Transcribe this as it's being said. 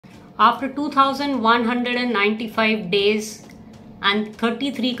After 2,195 days and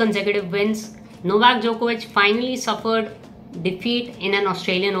 33 consecutive wins, Novak Djokovic finally suffered defeat in an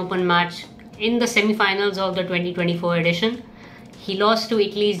Australian Open match in the semi-finals of the 2024 edition. He lost to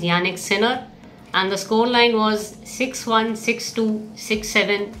Italy's Jannik Sinner, and the scoreline was 6-1, 6-2,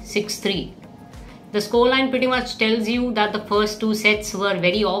 6-7, 6-3. The scoreline pretty much tells you that the first two sets were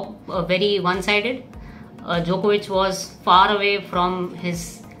very one-sided. Djokovic was far away from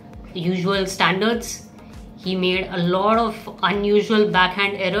his usual standards. He made a lot of unusual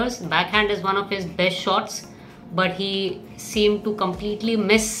backhand errors. Backhand is one of his best shots, but he seemed to completely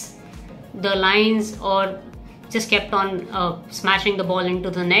miss the lines or just kept on smashing the ball into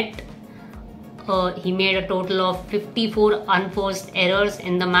the net. He made a total of 54 unforced errors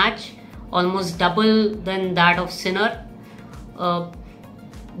in the match, almost double than that of Sinner.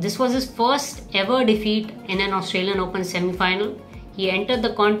 This was his first ever defeat in an Australian Open semi-final. He entered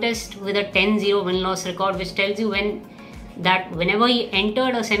the contest with a 10-0 win-loss record, which tells you whenever he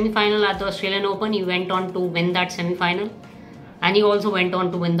entered a semi-final at the Australian Open, he went on to win that semi-final, and he also went on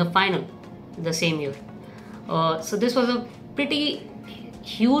to win the final the same year. So this was a pretty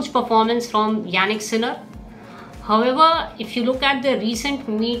huge performance from Jannik Sinner. However, if you look at the recent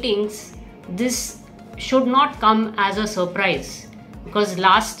meetings, this should not come as a surprise, because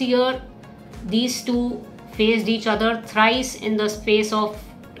last year these two faced each other thrice in the space of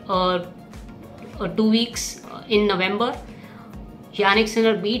 2 weeks in November. Jannik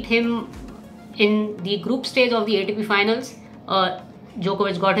Sinner beat him in the group stage of the ATP finals.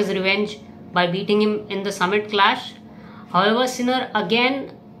 Djokovic got his revenge by beating him in the Summit Clash. However, Sinner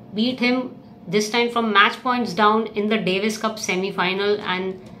again beat him, this time from match points down, in the Davis Cup semi-final,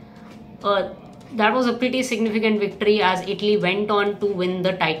 and that was a pretty significant victory as Italy went on to win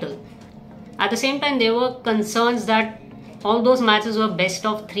the title. At the same time, there were concerns that all those matches were best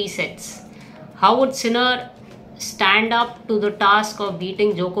of 3 sets. How would Sinner stand up to the task of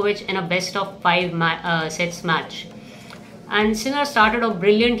beating Djokovic in a best of 5 sets match? And Sinner started off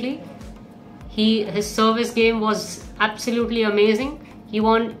brilliantly. His service game was absolutely amazing. He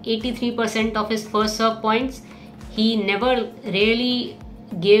won 83% of his first serve points. He never really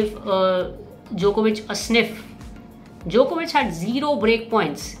gave Djokovic a sniff. Djokovic had 0 break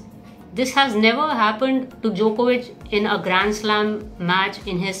points. This has never happened to Djokovic in a Grand Slam match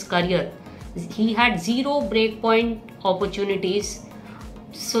in his career. He had 0 breakpoint opportunities.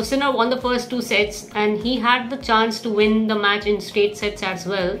 So Sinner won the first 2 sets, and he had the chance to win the match in straight sets as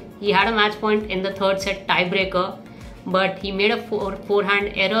well. He had a match point in the 3rd set tiebreaker, but he made a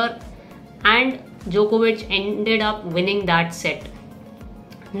forehand error, and Djokovic ended up winning that set.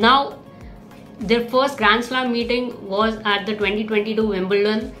 Now, their first Grand Slam meeting was at the 2022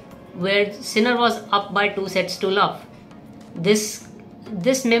 Wimbledon, where Sinner was up by 2 sets to love. This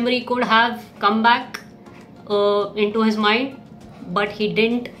memory could have come back into his mind, but he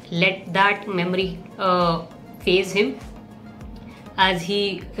didn't let that memory phase him, as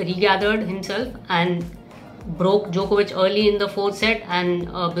he regathered himself and broke Djokovic early in the 4th set and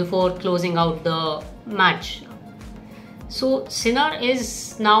before closing out the match. So Sinner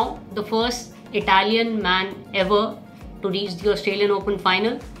is now the first Italian man ever to reach the Australian Open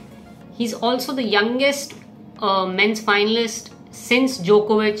final. He's also the youngest men's finalist since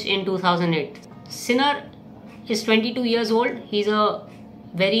Djokovic in 2008. Sinner is 22 years old. He's a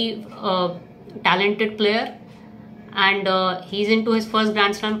very talented player, and he's into his first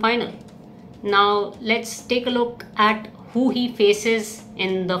Grand Slam final. Now let's take a look at who he faces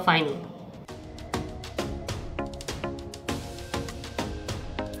in the final.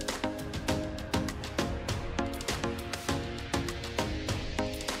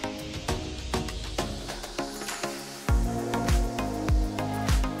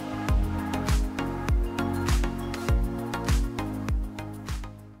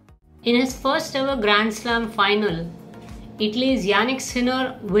 In his first ever Grand Slam final, Italy's Jannik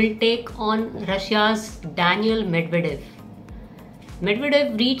Sinner will take on Russia's Daniil Medvedev.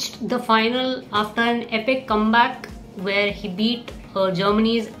 Medvedev reached the final after an epic comeback where he beat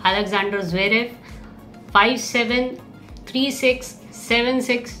Germany's Alexander Zverev 5-7, 3-6,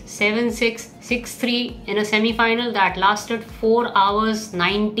 7-6, 7-6, 6-3 in a semi-final that lasted 4 hours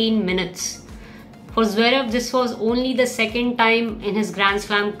 19 minutes. For Zverev, this was only the second time in his Grand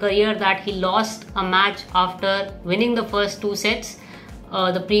Slam career that he lost a match after winning the first 2 sets.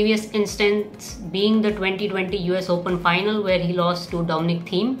 The previous instance being the 2020 US Open final, where he lost to Dominic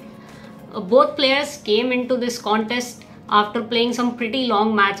Thiem. Both players came into this contest after playing some pretty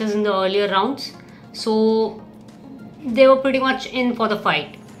long matches in the earlier rounds, so they were pretty much in for the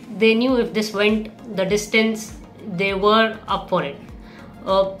fight. They knew if this went the distance, they were up for it.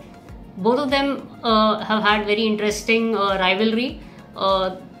 Both of them have had very interesting rivalry.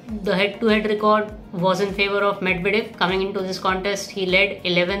 The head-to-head record was in favor of Medvedev. Coming into this contest, he led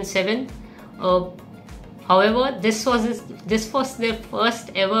 11-7. However, this was their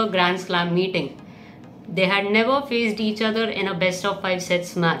first ever Grand Slam meeting. They had never faced each other in a best of 5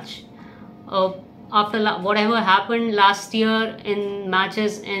 sets match. After whatever happened last year in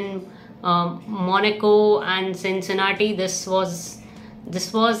matches in Monaco and Cincinnati, this was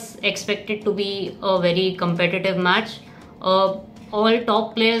expected to be a very competitive match. All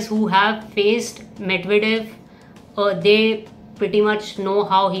top players who have faced Medvedev, they pretty much know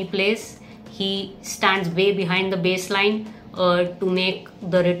how he plays. He stands way behind the baseline to make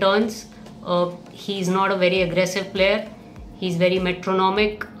the returns. He's not a very aggressive player. He's very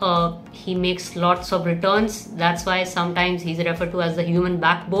metronomic. He makes lots of returns. That's why sometimes he's referred to as the human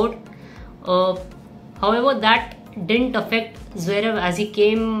backboard. However, that didn't affect Zverev as he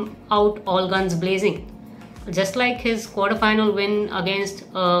came out all guns blazing. Just like his quarterfinal win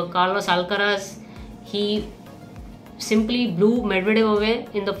against Carlos Alcaraz, he simply blew Medvedev away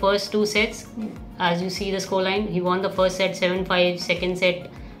in the first 2 sets. As you see the scoreline, he won the first set 7-5, second set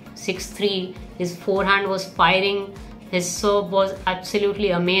 6-3. His forehand was firing. His serve was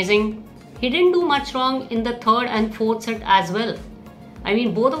absolutely amazing. He didn't do much wrong in the third and fourth set as well. I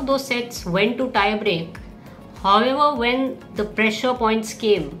mean, both of those sets went to tie-break. However, when the pressure points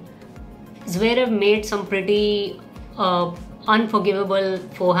came, Zverev made some pretty unforgivable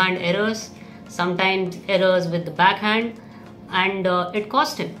forehand errors, sometimes errors with the backhand, and it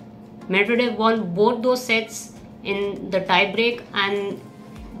cost him. Medvedev won both those sets in the tie-break, and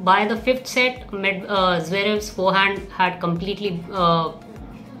by the 5th set, Zverev's forehand had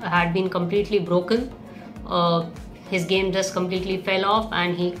been completely broken. His game just completely fell off,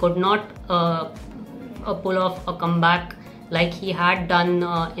 and he could not pull off a comeback like he had done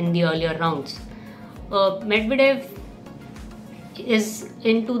in the earlier rounds. Medvedev is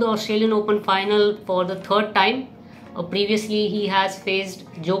into the Australian Open final for the 3rd time. Previously, he has faced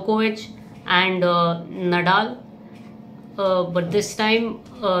Djokovic and Nadal. But this time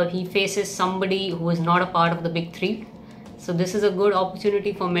he faces somebody who is not a part of the big 3. So this is a good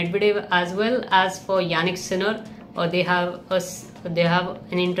opportunity for Medvedev as well as for Jannik Sinner. They have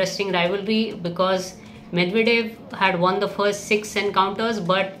an interesting rivalry because Medvedev had won the first 6 encounters,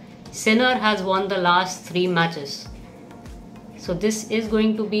 but Sinner has won the last 3 matches. So this is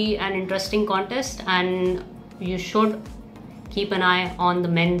going to be an interesting contest, and you should keep an eye on the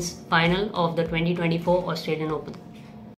men's final of the 2024 Australian Open.